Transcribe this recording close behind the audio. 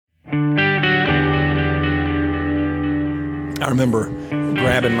I remember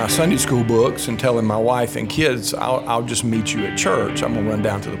grabbing my Sunday school books and telling my wife and kids, I'll just meet you at church. I'm going to run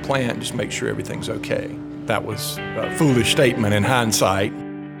down to the plant and just make sure everything's okay. That was a foolish statement in hindsight.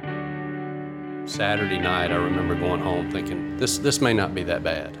 Saturday night, I remember going home thinking, this may not be that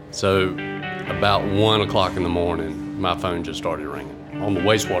bad. So about 1 o'clock in the morning, my phone just started ringing. On the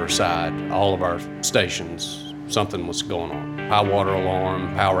wastewater side, all of our stations, something was going on. High water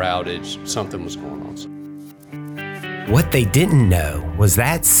alarm, power outage, something was going on. What they didn't know was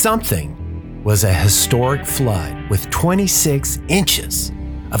that something was a historic flood with 26 inches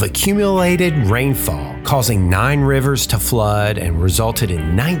of accumulated rainfall, causing 9 rivers to flood and resulted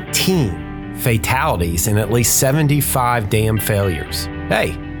in 19 fatalities and at least 75 dam failures.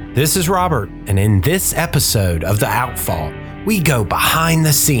 Hey, this is Robert, and in this episode of The Outfall, we go behind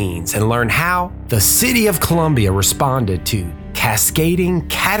the scenes and learn how the city of Columbia responded to cascading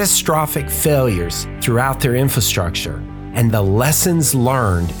catastrophic failures throughout their infrastructure and the lessons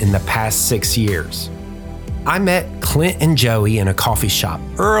learned in the past 6 years. I met Clint and Joey in a coffee shop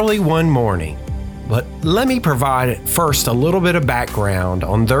early one morning, but let me provide first a little bit of background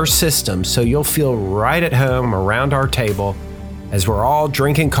on their system so you'll feel right at home around our table as we're all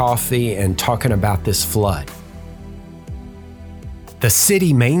drinking coffee and talking about this flood. The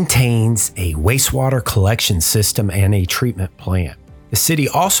city maintains a wastewater collection system and a treatment plant. The city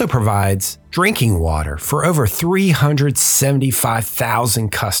also provides drinking water for over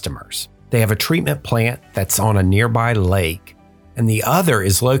 375,000 customers. They have a treatment plant that's on a nearby lake, and the other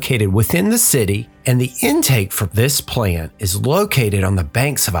is located within the city, and the intake for this plant is located on the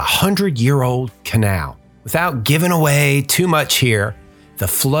banks of a 100-year-old canal. Without giving away too much here, the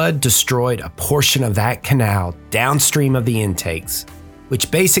flood destroyed a portion of that canal downstream of the intakes,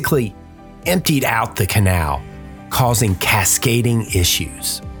 which basically emptied out the canal, causing cascading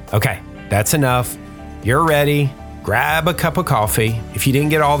issues. Okay, that's enough. You're ready. Grab a cup of coffee. If you didn't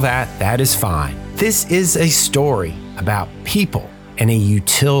get all that, that is fine. This is a story about people and a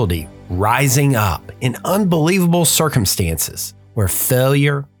utility rising up in unbelievable circumstances where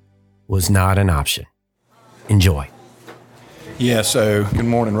failure was not an option. Enjoy. Yeah, so good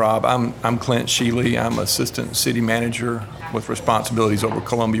morning, Rob. I'm Clint Sheely. I'm Assistant City Manager with responsibilities over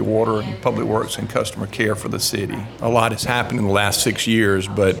Columbia Water and Public Works and Customer Care for the city. A lot has happened in the last 6 years,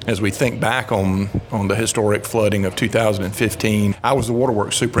 but as we think back on the historic flooding of 2015, I was the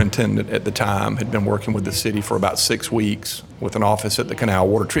waterworks superintendent at the time, had been working with the city for about 6 weeks with an office at the Canal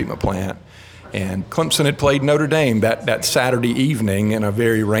Water Treatment Plant. And Clemson had played Notre Dame that Saturday evening in a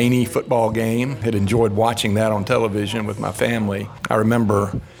very rainy football game. Had enjoyed watching that on television with my family. I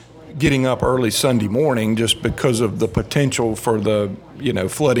remember getting up early Sunday morning just because of the potential for the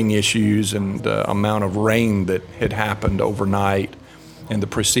flooding issues and the amount of rain that had happened overnight and the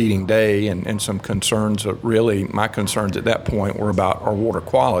preceding day, and some concerns. Really, my concerns at that point were about our water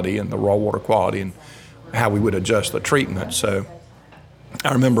quality and the raw water quality and how we would adjust the treatment. So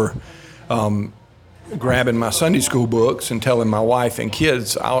I remember grabbing my Sunday school books and telling my wife and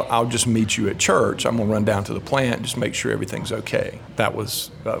kids, I'll just meet you at church. I'm going to run down to the plant and just make sure everything's okay. That was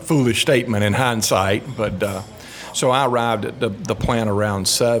a foolish statement in hindsight, but so I arrived at the plant around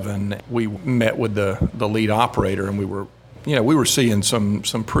 7. We met with the lead operator, and we were seeing some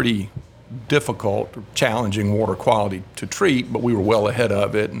pretty difficult, challenging water quality to treat, but we were well ahead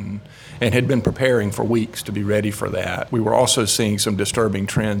of it and had been preparing for weeks to be ready for that. We were also seeing some disturbing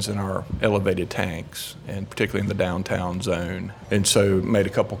trends in our elevated tanks, and particularly in the downtown zone. And so made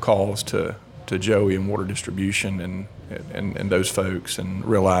a couple calls to Joey and Water Distribution and those folks, and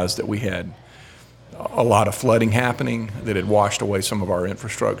realized that we had a lot of flooding happening that had washed away some of our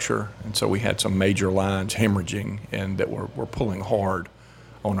infrastructure. And so we had some major lines hemorrhaging and that were pulling hard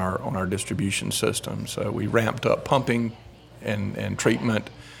on our distribution system. So we ramped up pumping and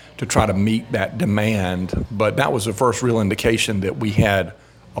treatment to try to meet that demand. But that was the first real indication that we had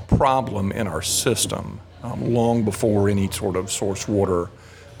a problem in our system long before any sort of source water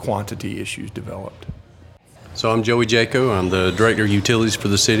quantity issues developed. So I'm Joey Jaco. I'm the Director of Utilities for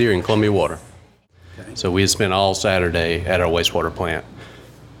the city in Columbia Water. So we had spent all Saturday at our wastewater plant,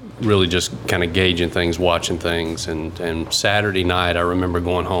 really just kind of gauging things, watching things. And Saturday night, I remember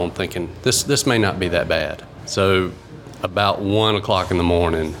going home thinking, this may not be that bad. So about 1 o'clock in the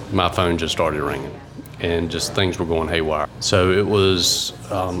morning, my phone just started ringing, and just things were going haywire. So it was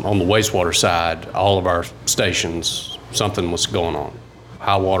on the wastewater side, all of our stations, something was going on.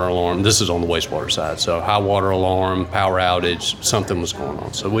 High water alarm, this is on the wastewater side, so high water alarm, power outage, something was going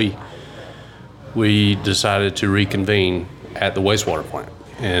on. So we decided to reconvene at the wastewater plant,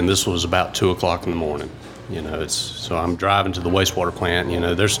 and this was about 2 o'clock in the morning. So I'm driving to the wastewater plant,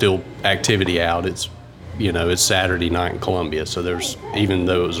 there's still activity out. It's it's Saturday night in Columbia, so even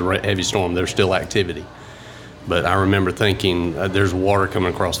though it was a heavy storm, there's still activity. But I remember thinking, there's water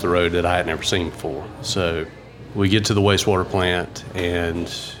coming across the road that I had never seen before. So we get to the wastewater plant,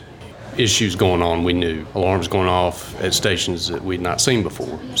 and issues going on. We knew alarms going off at stations that we'd not seen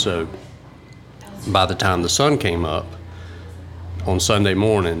before. So by the time the sun came up on Sunday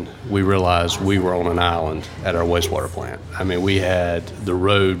morning, we realized we were on an island at our wastewater plant. I mean, the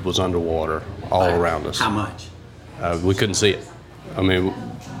road was underwater all around us. How much? We couldn't see it. I mean,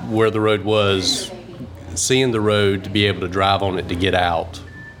 where the road was, seeing the road to be able to drive on it to get out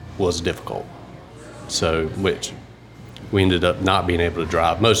was difficult. So, which we ended up not being able to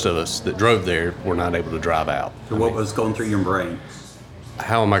drive. Most of us that drove there were not able to drive out. So what was going through your brain?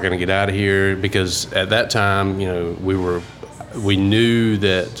 How am I going to get out of here? Because at that time, we knew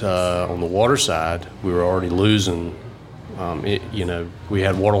that on the water side, we were already losing. We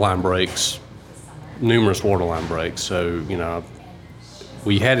had waterline breaks, numerous waterline breaks. So,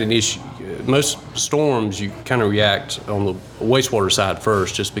 we had an issue. Most storms, you kind of react on the wastewater side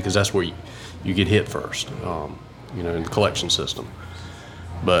first, just because that's where you get hit first, in the collection system.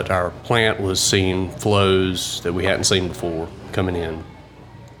 But our plant was seeing flows that we hadn't seen before coming in.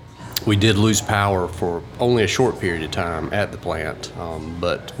 We did lose power for only a short period of time at the plant,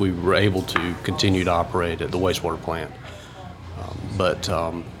 but we were able to continue to operate at the wastewater plant.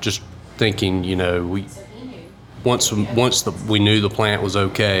 Just thinking, once we knew the plant was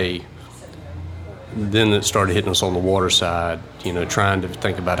okay, then it started hitting us on the water side, trying to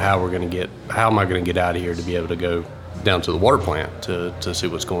think about how am I going to get out of here to be able to go down to the water plant to see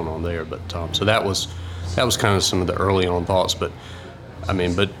what's going on there. But so that was kind of some of the early on thoughts. But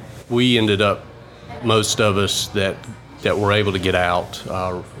we ended up, most of us that were able to get out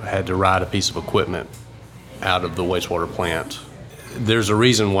had to ride a piece of equipment out of the wastewater plant. There's a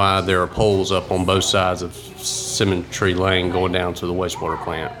reason why there are poles up on both sides of Cemetery Lane going down to the wastewater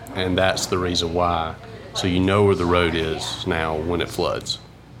plant, and that's the reason why. So you know where the road is now when it floods.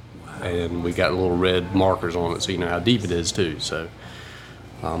 And we got little red markers on it so you know how deep it is too. So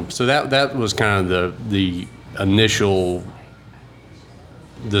that was kind of the initial,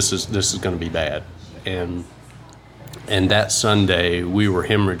 this is going to be bad. And that Sunday we were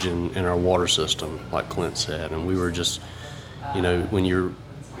hemorrhaging in our water system, like Clint said, and we were just, when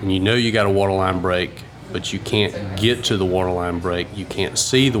you got a water line break, but you can't get to the water line break, you can't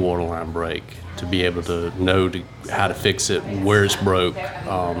see the water line break to be able to know how to fix it, where it's broke.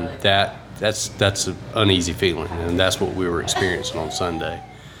 That's an uneasy feeling, and that's what we were experiencing on Sunday.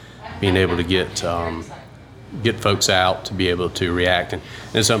 Being able to get folks out to be able to react, and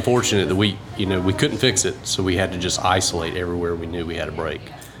it's unfortunate that we couldn't fix it, so we had to just isolate everywhere we knew we had a break.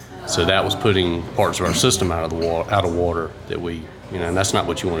 So that was putting parts of our system out of water that we, and that's not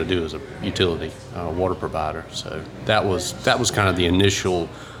what you want to do as a utility water provider. So that was kind of the initial,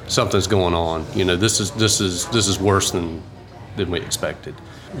 something's going on. This is worse than we expected.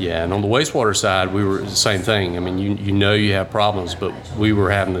 Yeah, and on the wastewater side, we were the same thing. I mean, you have problems, but we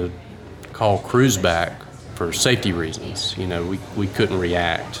were having to call crews back for safety reasons. We couldn't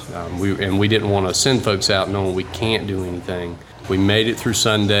react. We didn't want to send folks out knowing we can't do anything. We made it through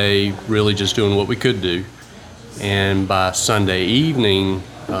Sunday, really just doing what we could do. And by Sunday evening,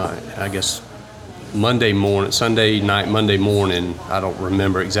 I guess Sunday night, Monday morning, I don't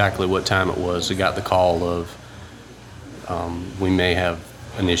remember exactly what time it was, we got the call of we may have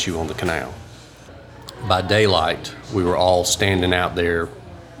an issue on the canal. By daylight, we were all standing out there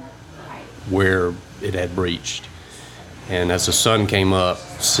where it had breached. And as the sun came up,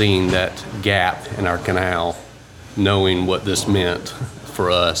 seeing that gap in our canal, knowing what this meant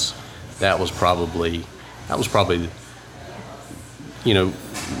for us, that was probably,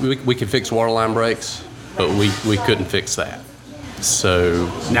 we could fix water line breaks, but we couldn't fix that. So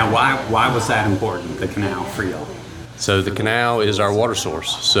now, why was that important, the canal for y'all? So the canal is our water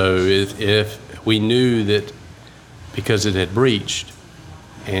source. So if we knew that because it had breached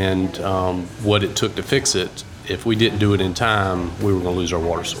and what it took to fix it, if we didn't do it in time, we were going to lose our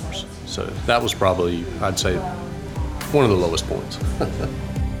water source. So that was probably, I'd say, one of the lowest points.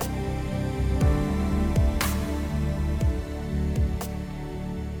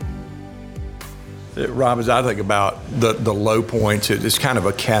 Rob, as I think about the low points, it's kind of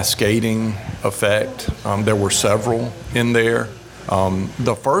a cascading effect. There were several in there.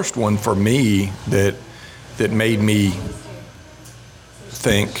 The first one for me that made me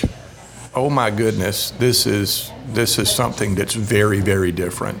think, oh my goodness, this is something that's very, very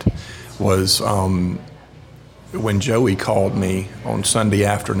different, was when Joey called me on Sunday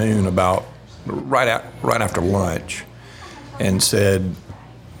afternoon about right after lunch and said,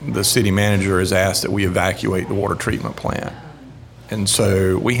 the city manager has asked that we evacuate the water treatment plant. And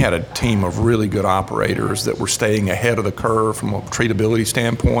so we had a team of really good operators that were staying ahead of the curve from a treatability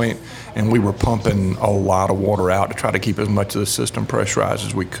standpoint, and we were pumping a lot of water out to try to keep as much of the system pressurized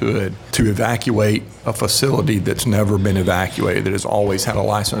as we could to evacuate a facility that's never been evacuated, that has always had a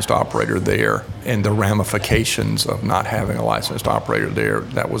licensed operator there. And the ramifications of not having a licensed operator there,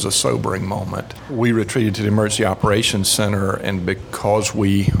 that was a sobering moment. We retreated to the Emergency Operations Center, and because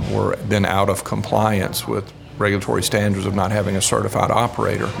we were then out of compliance with regulatory standards of not having a certified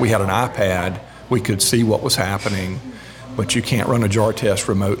operator, we had an iPad. We could see what was happening, but you can't run a jar test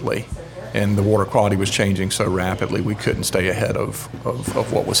remotely. And the water quality was changing so rapidly, we couldn't stay ahead of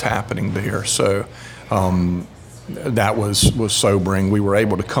what was happening there. So that was sobering. We were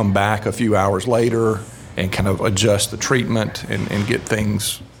able to come back a few hours later and kind of adjust the treatment and get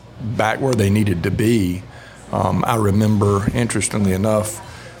things back where they needed to be. I remember, interestingly enough,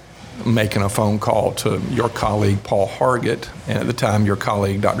 making a phone call to your colleague, Paul Hargett, and at the time your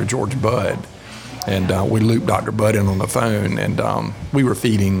colleague, Dr. George Budd. And we looped Dr. Budd in on the phone, and we were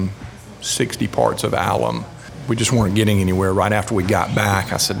feeding 60 parts of alum. We just weren't getting anywhere. Right after we got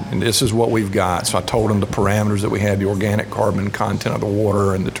back, I said, and this is what we've got. So I told him the parameters that we had, the organic carbon content of the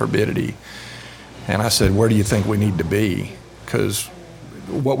water and the turbidity. And I said, where do you think we need to be? Because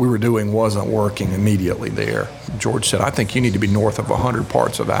what we were doing wasn't working immediately there. George said, I think you need to be north of 100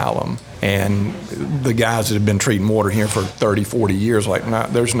 parts of alum. And the guys that have been treating water here for 30, 40 years, like, no,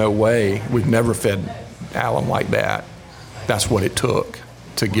 there's no way. We've never fed alum like that. That's what it took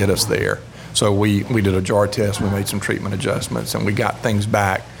to get us there. So we did a jar test, we made some treatment adjustments, and we got things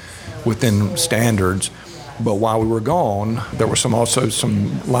back within standards. But while we were gone, there were also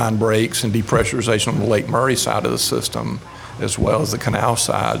some line breaks and depressurization on the Lake Murray side of the system, as well as the canal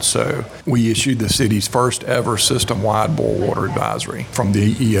side. So we issued the city's first ever system-wide boil water advisory from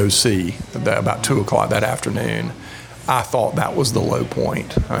the EOC about 2 o'clock that afternoon. I thought that was the low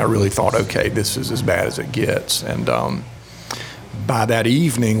point. I really thought, okay, this is as bad as it gets. And by that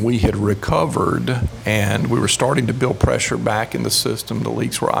evening, we had recovered, and we were starting to build pressure back in the system. The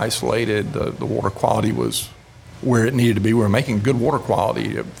leaks were isolated. The water quality was where it needed to be. We were making good water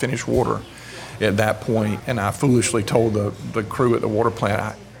quality, finished water at that point, and I foolishly told the crew at the water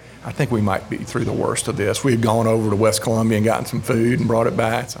plant, I think we might be through the worst of this. We had gone over to West Columbia and gotten some food and brought it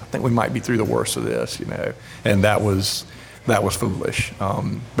back. So I think we might be through the worst of this, And that was foolish,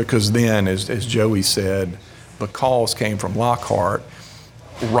 because then, as Joey said, the calls came from Lockhart.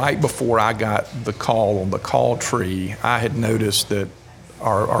 Right before I got the call on the call tree, I had noticed that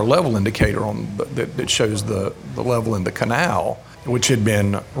our level indicator that shows the level in the canal, which had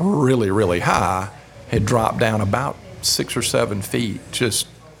been really, really high, had dropped down about 6 or 7 feet, just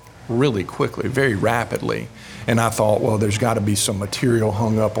really quickly, very rapidly. And I thought, well, there's got to be some material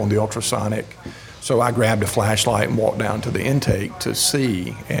hung up on the ultrasonic. So I grabbed a flashlight and walked down to the intake to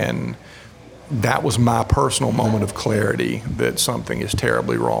see. And that was my personal moment of clarity that something is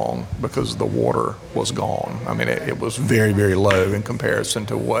terribly wrong, because the water was gone. I mean, it was very, very low in comparison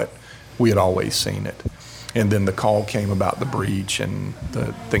to what we had always seen it. And then the call came about the breach, and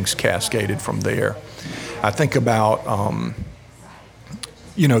the things cascaded from there. I think about,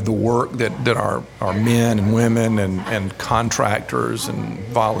 the work that our men and women and contractors and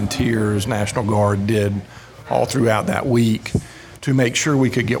volunteers, National Guard did all throughout that week to make sure we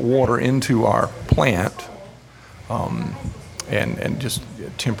could get water into our plant, and just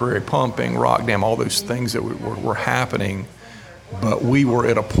temporary pumping, rock dam, all those things that were happening. But we were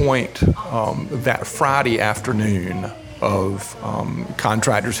at a point that Friday afternoon of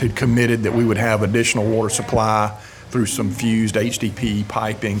contractors had committed that we would have additional water supply through some fused HDP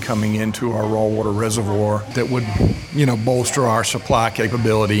piping coming into our raw water reservoir that would, bolster our supply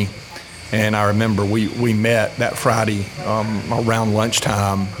capability. And I remember we met that Friday around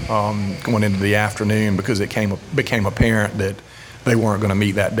lunchtime, going into the afternoon, because it became apparent that they weren't going to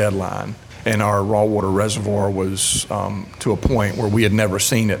meet that deadline. And our raw water reservoir was to a point where we had never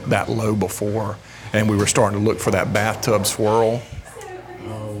seen it that low before, and we were starting to look for that bathtub swirl.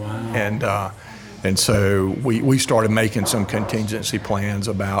 Oh, wow. And so we started making some contingency plans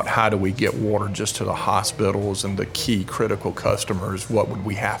about how do we get water just to the hospitals and the key critical customers. What would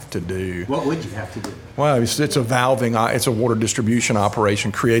we have to do? What would you have to do? Well, it's a valving, it's a water distribution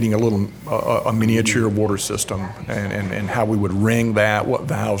operation, creating a miniature water system, and how we would ring that, what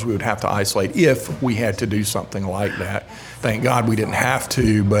valves we would have to isolate if we had to do something like that. Thank God we didn't have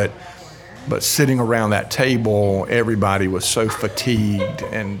to, but sitting around that table, everybody was so fatigued,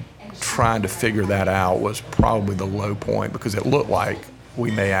 and trying to figure that out was probably the low point, because it looked like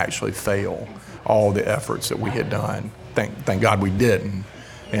we may actually fail all the efforts that we had done. Thank God we didn't.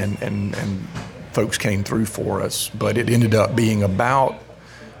 and folks came through for us. But it ended up being about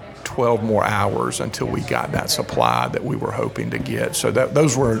 12 more hours until we got that supply that we were hoping to get. So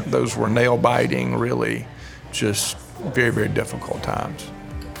those were nail biting, really, just very, very difficult times.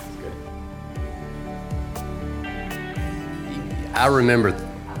 I remember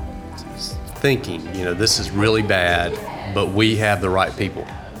thinking, this is really bad, but we have the right people.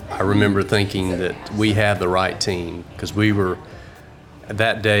 I remember thinking that we had the right team, because we were,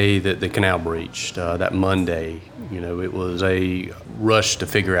 that day that the canal breached, that Monday, it was a rush to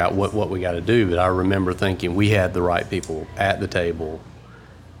figure out what we got to do. But I remember thinking we had the right people at the table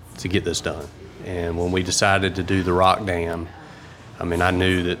to get this done. And when we decided to do the rock dam, I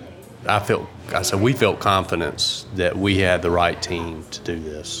knew that we felt confidence that we had the right team to do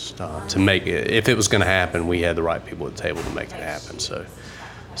this, to make it. If it was going to happen, we had the right people at the table to make it happen.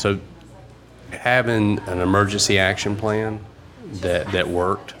 So having an emergency action plan that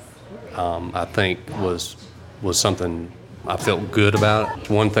worked, I think was something I felt good about.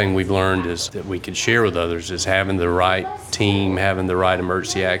 One thing we've learned is that we can share with others is having the right team, having the right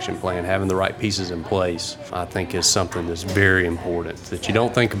emergency action plan, having the right pieces in place, I think is something that's very important that you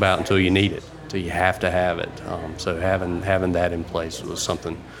don't think about until you need it, until you have to have it. So having that in place was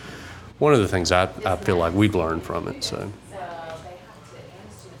one of the things I feel like we've learned from it. So.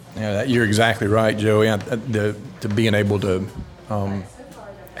 Yeah, you're exactly right, Joey. To being able to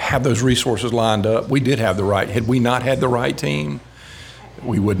have those resources lined up, we did have the right. Had we not had the right team,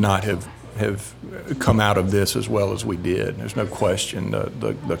 we would not have come out of this as well as we did. There's no question.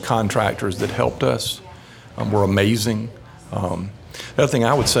 The contractors that helped us were amazing. The other thing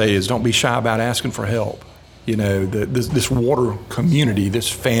I would say is don't be shy about asking for help. This water community, this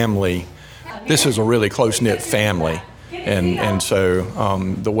family, this is a really close-knit family. And so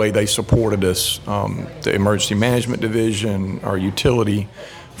the way they supported us, the Emergency Management Division, our utility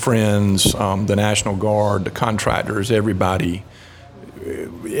friends, the National Guard, the contractors, everybody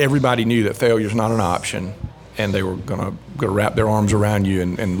knew that failure is not an option, and they were going to wrap their arms around you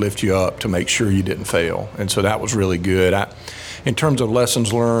and lift you up to make sure you didn't fail. And so that was really good. In terms of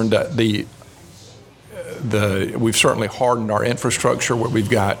lessons learned, we've certainly hardened our infrastructure where we've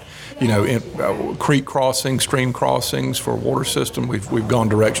got creek crossings, stream crossings for water system. We've gone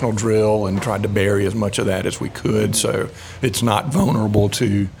directional drill and tried to bury as much of that as we could, so it's not vulnerable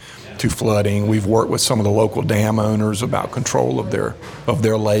to flooding. We've worked with some of the local dam owners about control of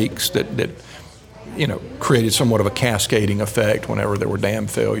their lakes that created somewhat of a cascading effect whenever there were dam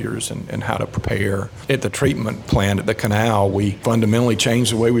failures, and how to prepare. At the treatment plant at the canal, we fundamentally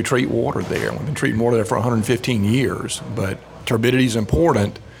changed the way we treat water there. We've been treating water there for 115 years, but turbidity is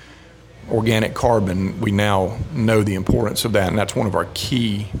important. Organic carbon, we now know the importance of that, and that's one of our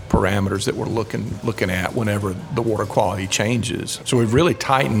key parameters that we're looking at whenever the water quality changes. So we've really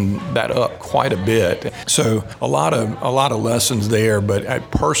tightened that up quite a bit. So a lot of lessons there,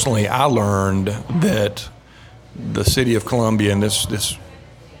 but personally I learned that the city of Columbia and this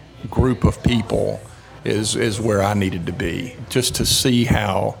group of people is where I needed to be, just to see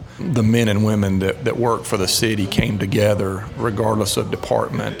how the men and women that work for the city came together regardless of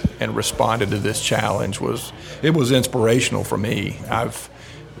department and responded to this challenge was inspirational for me. I've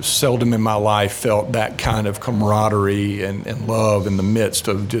seldom in my life felt that kind of camaraderie and love in the midst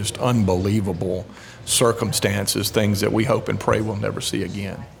of just unbelievable circumstances, things that we hope and pray we'll never see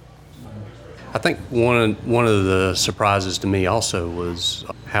again. I think one of the surprises to me also was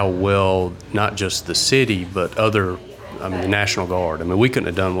how well not just the city but the National Guard. We couldn't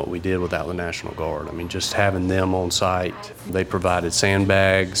have done what we did without the National Guard. Just having them on site. They provided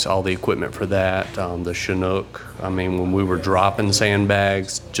sandbags, all the equipment for that, the Chinook. When we were dropping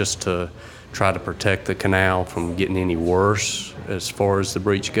sandbags just to try to protect the canal from getting any worse as far as the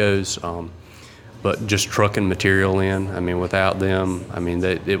breach goes, but just trucking material in. Without them,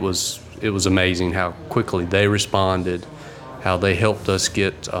 it was amazing how quickly they responded, how they helped us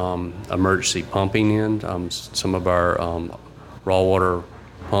get emergency pumping in. Some of our raw water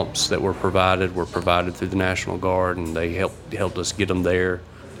pumps that were provided through the National Guard, and they helped us get them there.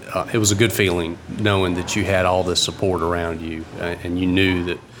 It was a good feeling knowing that you had all this support around you, and you knew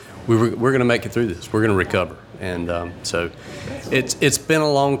that we're going to make it through this. We're going to recover. And so it's been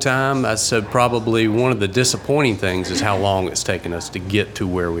a long time. I said probably one of the disappointing things is how long it's taken us to get to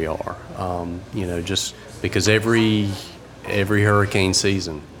where we are. Just because every hurricane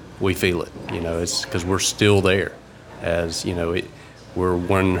season we feel it. It's because we're still there. We're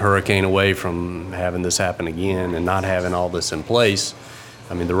one hurricane away from having this happen again and not having all this in place.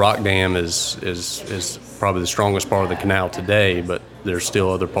 The rock dam is probably the strongest part of the canal today, but there's still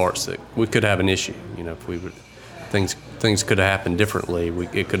other parts that we could have an issue. If things things could have happened differently,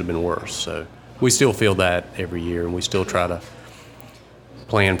 it could have been worse. So we still feel that every year, and we still try to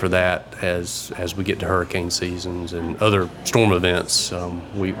plan for that as we get to hurricane seasons and other storm events.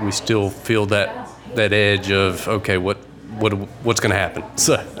 We still feel that edge of, okay, what's going to happen?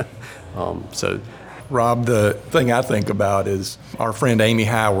 So. Rob, the thing I think about is our friend Amy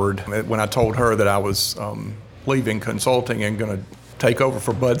Howard. When I told her that I was leaving consulting and going to take over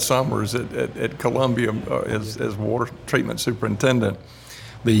for Bud Summers at Columbia as water treatment superintendent,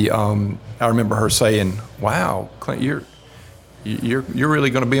 I remember her saying, "Wow, Clint, you're really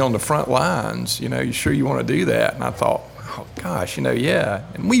going to be on the front lines. You sure you want to do that?" And I thought, oh gosh, yeah.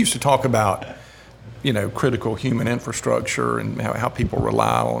 And we used to talk about, critical human infrastructure and how people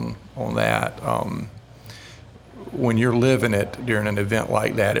rely on that. When you're living it during an event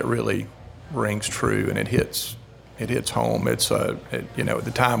like that, it really rings true and it hits home. At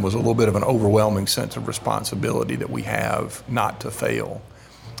the time was a little bit of an overwhelming sense of responsibility that we have not to fail,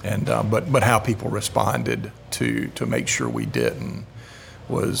 and but how people responded to make sure we didn't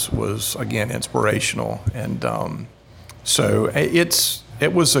was again inspirational, and so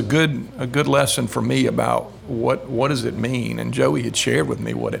it was a good lesson for me about what does it mean. And Joey had shared with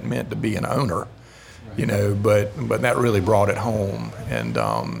me what it meant to be an owner, but that really brought it home,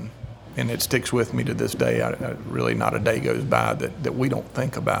 and it sticks with me to this day. Really not a day goes by that we don't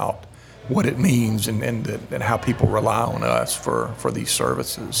think about what it means and how people rely on us for these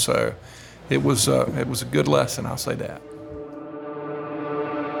services. So it was a good lesson, I'll say that.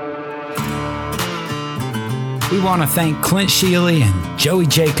 We want to thank Clint Sheely and Joey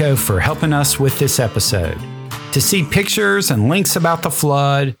Jaco for helping us with this episode. To see pictures and links about the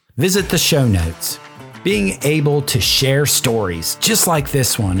flood, visit the show notes. Being able to share stories just like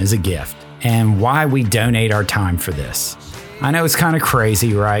this one is a gift, and why we donate our time for this. I know it's kind of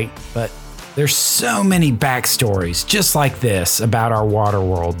crazy, right? But there's so many backstories just like this about our water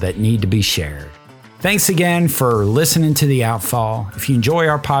world that need to be shared. Thanks again for listening to The Outfall. If you enjoy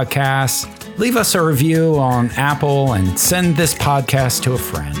our podcast, leave us a review on Apple and send this podcast to a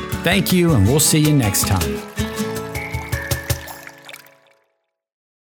friend. Thank you, and we'll see you next time.